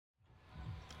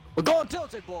We're going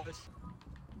tilted, boys!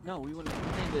 No, we wouldn't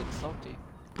have named it salty.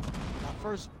 Not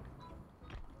first.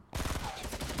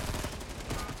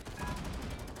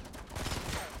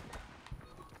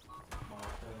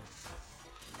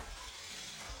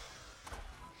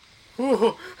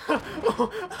 Oh, oh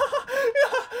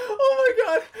my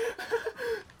god!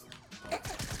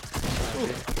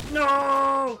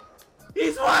 No!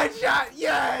 He's one shot!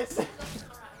 Yes!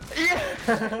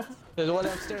 Yeah! There's one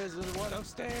upstairs, there's one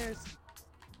upstairs!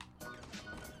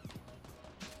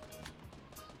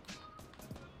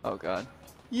 Oh god.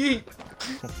 Yeet!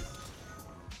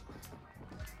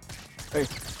 Hey.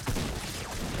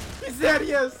 He said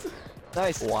yes!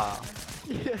 Nice! Wow.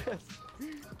 Yes!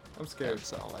 I'm scared. That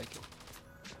sound like it.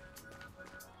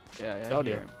 Yeah, Oh I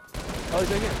hear dear. him. Oh, he's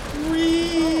right here.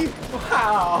 Wee!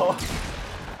 Wow!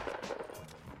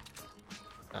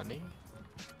 Nani?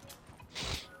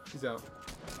 He's out.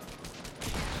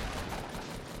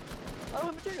 I don't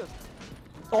have materials.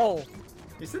 Oh!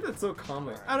 You said that so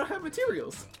calmly. I don't have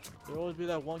materials. There'll always be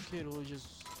that one kid who will just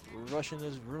rush in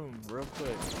this room real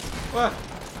quick. What?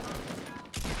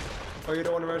 Oh, you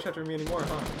don't want to rush after me anymore,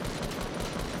 huh?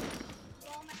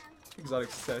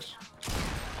 Exotic sesh.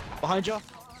 Behind you!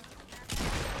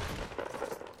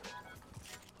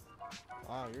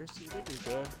 Wow, you're pretty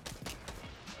good.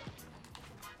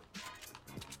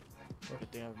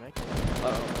 Good thing I'm making.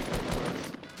 Uh-oh.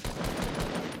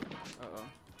 Uh-oh.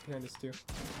 Behind us too.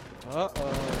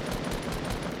 Uh-oh.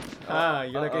 Ah,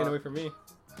 you're not getting away from me.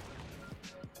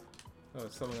 Oh,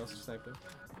 someone else sniped him.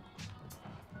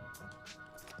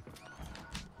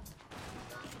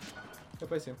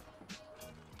 Yep, I see him.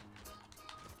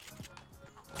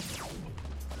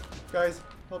 Guys,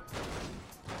 help.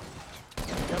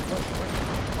 Yep, oh.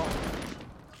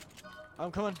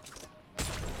 I'm coming.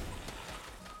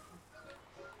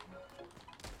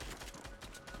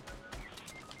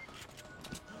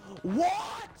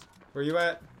 What? Where you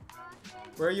at?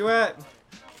 Where are you at?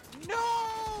 No!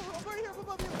 I'm right here,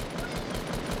 above you.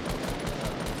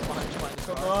 Behind the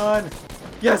Come car. on!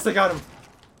 Yes, I got him!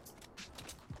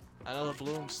 I know the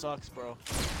bloom sucks, bro.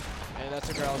 And that's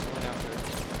a girl I was going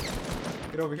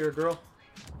after. Get over here, girl.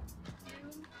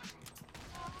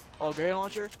 Oh, grenade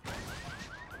launcher?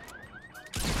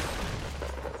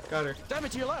 Got her. Damn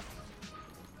it, to your left!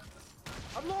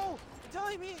 I'm low! You're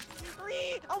telling me!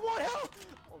 Three! I want help!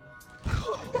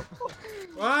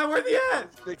 Ah, where's he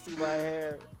at? Fixing my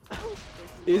hair.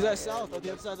 He's at south, on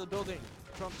the other side of the building.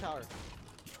 Trump Tower.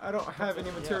 I don't have any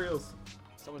materials.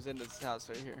 Someone's in this house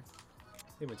right here.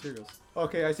 Any materials?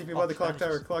 Okay, I see people at the clock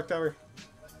tower. Clock tower.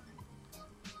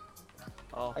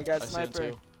 Oh, I got see him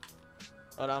sniper. too.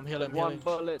 Oh, no, I'm healing, One healing.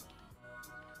 bullet.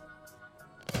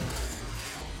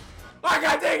 Oh,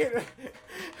 God dang it!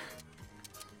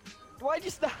 Why'd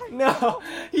you die? No,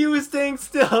 he was staying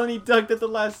still and he ducked at the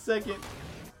last second.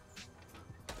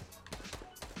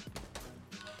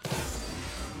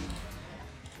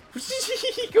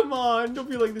 Come on, don't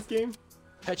be like this game.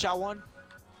 Headshot one.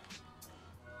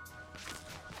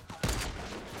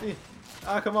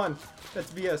 Ah, come on.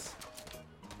 That's BS.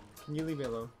 Can you leave me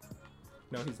alone?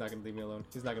 No, he's not gonna leave me alone.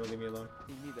 He's not gonna leave me alone.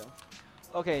 Me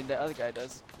though. Okay, the other guy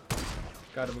does.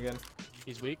 Got him again.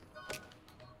 He's weak.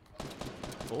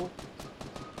 Oh.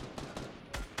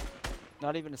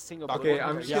 Not even a single Okay, bullet.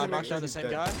 I'm just Yeah, gonna I'm make knocked sure down the he's same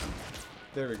dead. guy.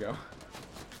 There we go.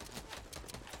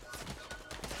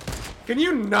 Can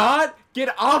you not?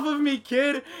 Get off of me,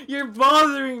 kid! You're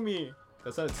bothering me!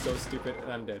 That sounded so stupid,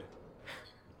 and I'm dead.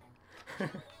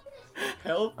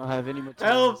 Help! I don't have any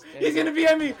materials. Help! He's gonna be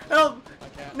at me! Help!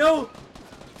 I can't. No!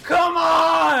 Come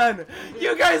on!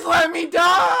 You guys let me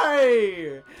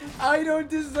die! I don't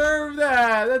deserve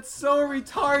that! That's so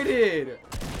retarded!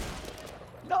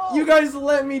 No! You guys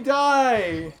let me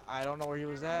die! I don't know where he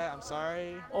was at. I'm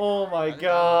sorry. Oh my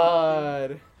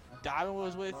god! Diamond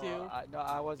was with you. No,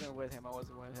 I wasn't with him. I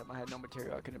wasn't with him. I had no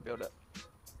material. I couldn't build up.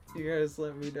 You guys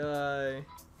let me die.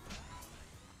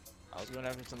 I was going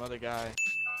after some other guy.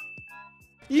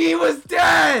 He was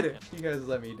dead! You guys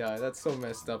let me die. That's so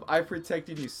messed up. I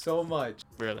protected you so much.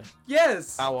 Really?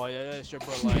 Yes! Oh, well, yeah, sure,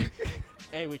 but like,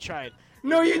 hey, we tried.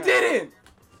 No, you didn't!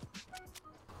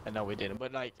 I know we didn't,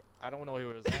 but like, I don't know where he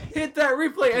was at. Hit that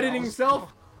replay editing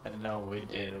self! I know we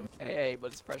didn't. Hey,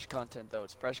 but it's fresh content though.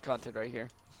 It's fresh content right here.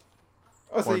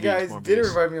 Oh, so More you views, guys more did views.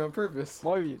 revive me on purpose.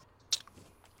 More views.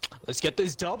 Let's get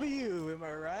this W, am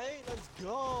I right? Let's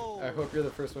go! I hope you're the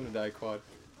first one to die, Quad.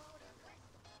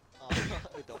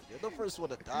 You're the first one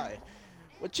to die.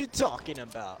 What you talking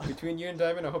about? Between you and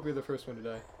Diamond, I hope you're the first one to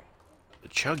die. The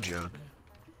chug jug.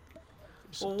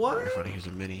 Well, what? Very funny. Here's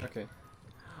a mini. Okay.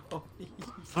 Oh,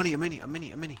 Funny, a mini, a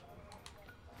mini, a mini.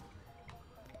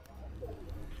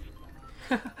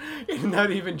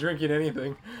 Not even drinking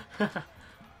anything.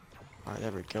 Alright,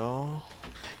 there we go.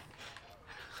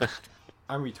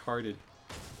 I'm retarded.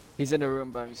 He's in a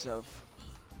room by himself.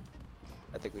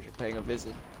 I think we should pay him a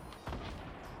visit.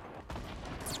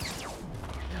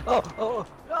 Oh,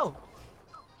 no!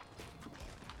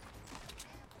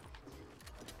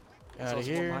 Out of Also one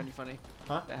here. behind you, funny.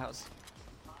 Huh? That house.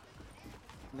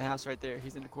 In the house right there.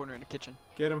 He's in the corner in the kitchen.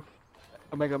 Get him.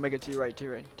 Omega, Omega, to your right, to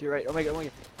your right, to your right. Omega,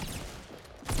 Omega.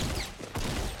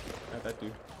 Not that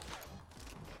dude.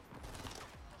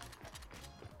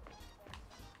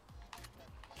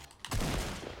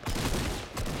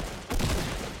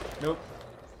 Nope.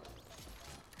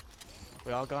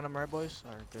 We all got him, right, boys?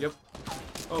 Alright, good. Yep.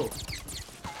 Oh.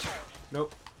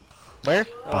 Nope. Where?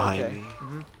 Behind okay. me.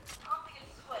 Mm-hmm.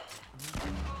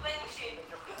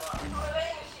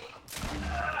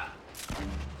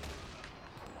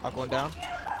 I'm going down.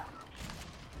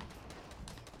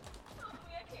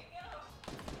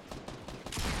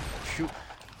 Shoot.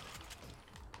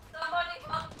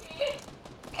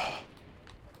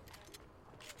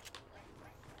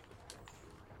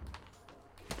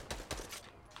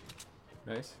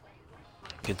 Nice.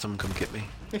 Can someone come get me?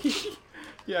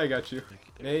 Yeah, I got you.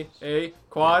 A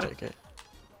quad. Take it.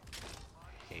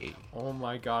 Hey. Oh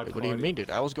my god. What do you quad. mean, dude?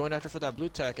 I was going after for that blue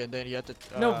tack, and then you had to.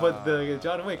 No, but the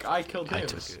John Wick, I killed I him.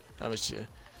 took it. That was you.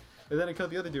 And then I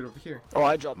killed the other dude over here. Oh,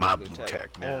 I dropped My the blue blue tag.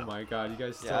 tech now. Oh my god, you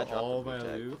guys Yeah, I stole dropped all the my blue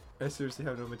tag. loot. I seriously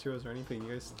have no materials or anything.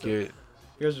 You guys, Get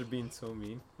you guys are being so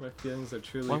mean. My feelings are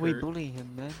truly Why we hurt. bully him,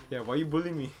 man? Yeah, why you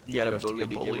bullying me? You gotta You have to bully get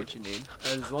to get bullied. what you need.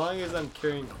 As long as I'm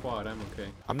carrying quad, I'm okay.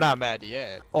 I'm not mad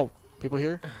yet. Oh, people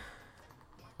here?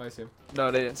 I see him.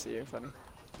 No, they didn't see you. Funny.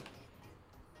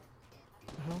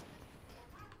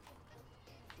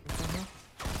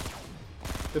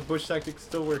 The bush tactic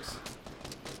still works.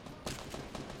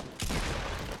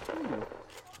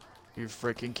 You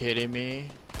freaking kidding me?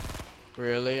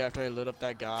 Really? After I lit up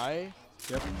that guy?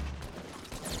 Yep.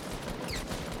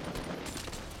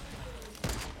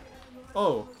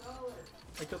 Oh,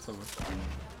 I killed someone.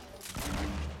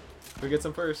 Who gets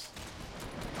him first?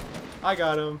 I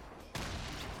got him.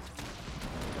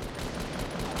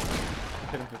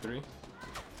 Hit him for 3.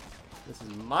 This is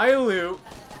my loot.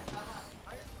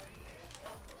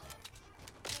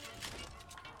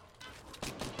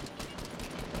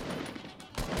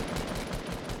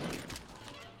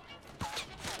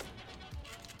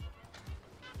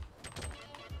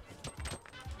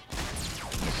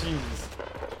 Jeez.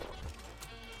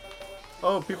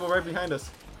 Oh, people right behind us.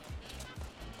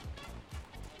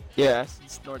 Yeah,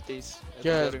 it's northeast. at the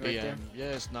Yes, building right there. BM.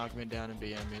 Yes, knock me down and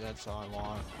BM me. That's all I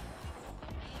want.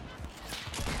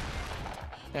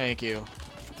 Thank you.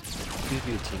 Please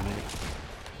be a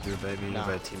teammate. You're a baby. You're Nah. a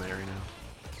bad teammate right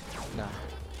now. Nah.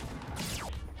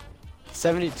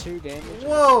 72 damage.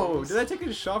 Whoa! Did I take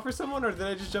a shot for someone, or did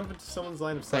I just jump into someone's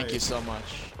line of sight? Thank you so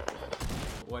much.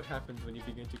 What happens when you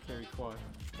begin to carry quad?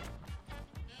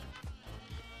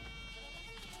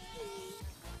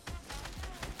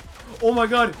 Oh my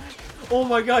god! Oh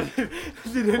my god!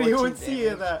 Did anyone 14 see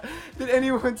damage. that? Did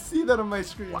anyone see that on my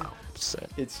screen? Wow. Upset.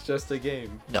 It's just a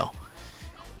game. No.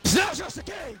 It's not just a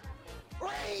game!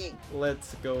 Rain!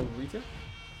 Let's go retail?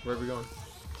 Where are we going?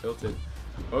 Tilted.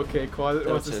 Okay, quad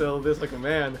wants to Tilted. settle this like a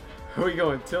man. Where are we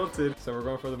going? Tilted. So we're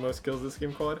going for the most kills this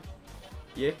game, quad?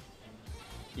 Yeah?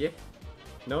 Yeah?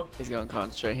 No? He's gonna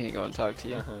concentrate. He ain't gonna talk to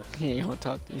you. Uh-huh. He ain't gonna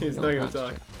talk to you. He's not gonna talk.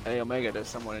 concentrate. Hey, Omega, there's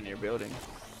someone in your building.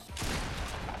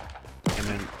 Hey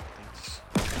man, thanks.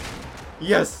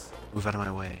 Yes! Move out of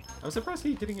my way. I'm surprised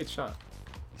he didn't get shot.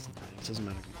 It doesn't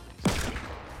matter.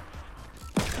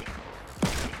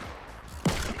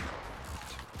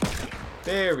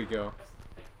 There we go.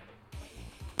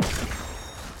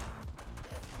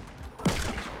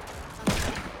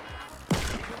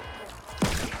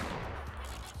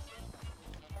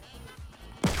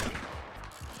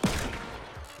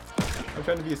 I'm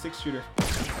trying to be a 6-shooter.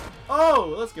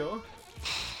 Oh, let's go.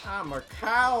 I'm a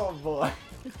cowboy.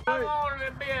 I want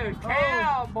to be a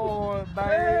cowboy,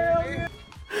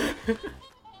 baby.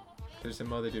 There's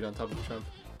some other dude on top of Trump.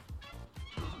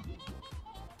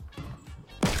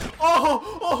 Oh!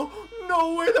 Oh!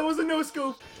 No way! That was a no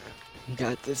scope. You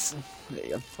got this. There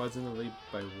you go. Quad's in the lead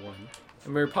by 1.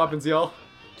 And Mary Poppins, y'all.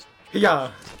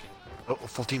 Yeah. Oh,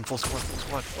 full team, full squad,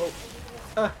 full squad.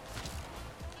 Oh.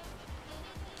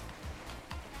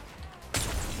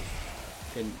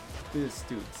 Can this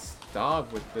dude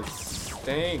stop with the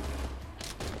stank?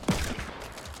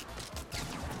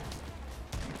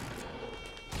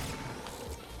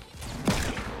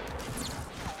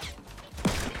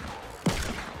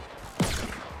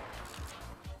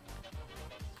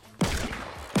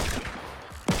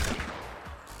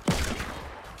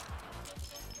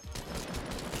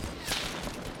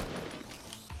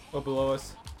 Oh, below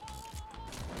us.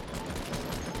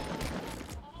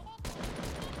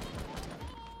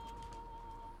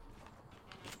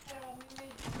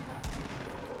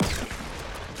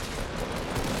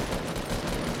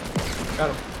 Got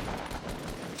him.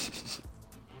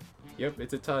 Yep,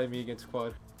 it's a tie me against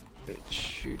squad.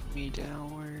 Shoot me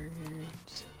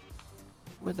downwards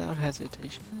without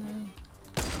hesitation.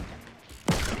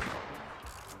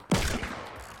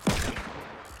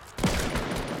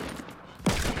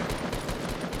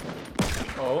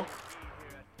 Oh.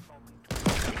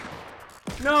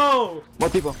 No! More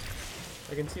people.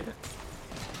 I can see that.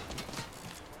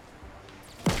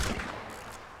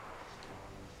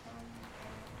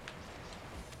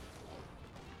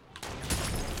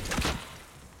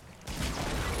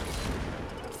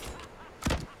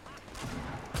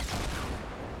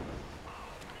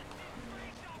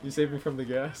 You saved me from the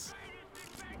gas.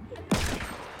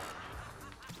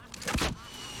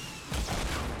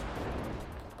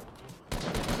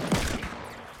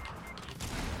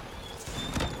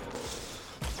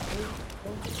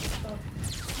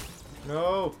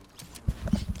 No.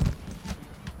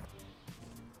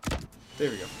 There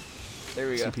we go. There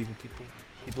we go. See people.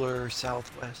 People are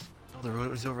southwest. Oh, the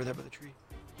road is over there by the tree.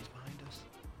 He's behind us.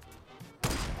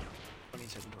 20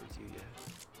 seconds towards you, yeah.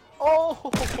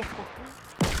 Oh!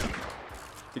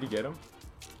 Did you get him?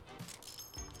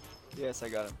 Yes, I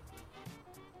got him.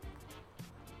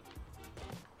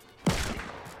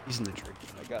 He's in the tree.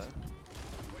 I got him.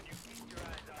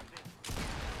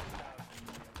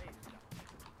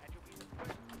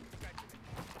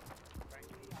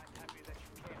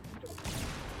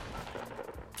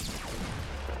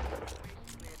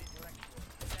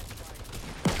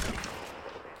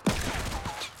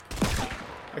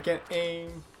 I can't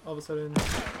aim all of a sudden.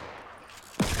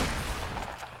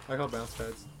 I call bounce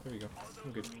pads. There we go.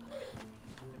 I'm good.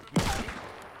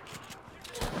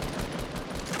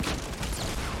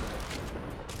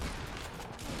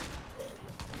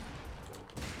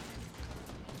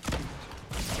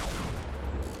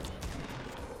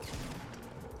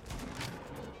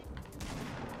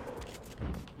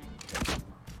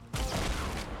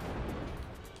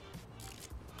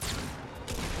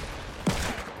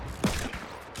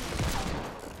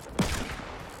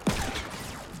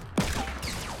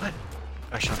 What?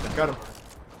 I shot that. Got him.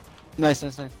 Nice.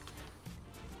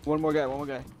 One more guy.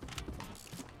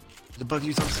 He's above you.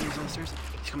 He's on the stairs.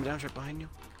 He's coming down right behind you.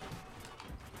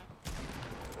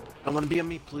 Don't let him be on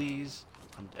me, please.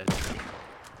 I'm dead.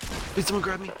 Please, someone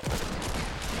grab me.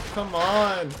 Come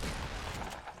on.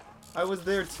 I was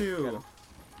there too.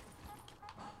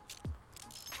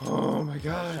 Oh my I was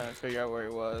god. trying to figure out where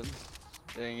he was.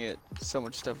 Dang it. So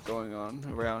much stuff going on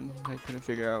around. I couldn't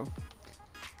figure out.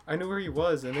 I knew where he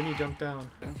was and then he jumped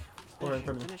down. Or in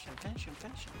front of me. Finish him.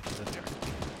 He's in there.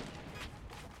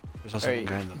 There's also Alright. a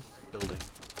guy in the building.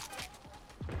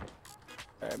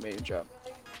 Alright, made him drop.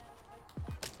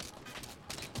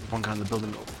 There's one guy in the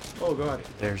building. Oh god.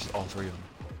 There's all three of them.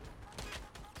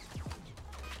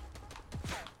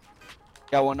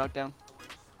 Got one knocked down.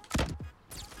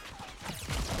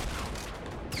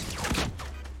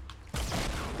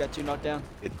 Got two knocked down.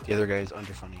 The other guy is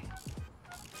under funny.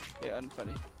 Yeah,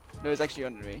 unfunny. No, it's actually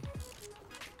under me.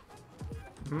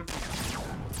 Hmm?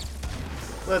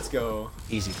 Let's go.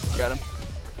 Easy. Got him.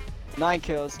 9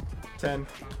 kills. 10.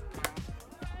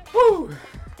 Woo!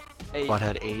 8. Squad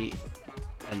had 8,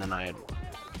 and then I had 1.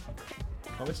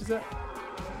 How much is that?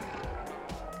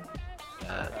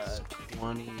 That's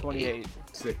 28. 28.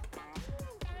 Sick.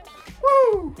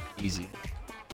 Woo! Easy.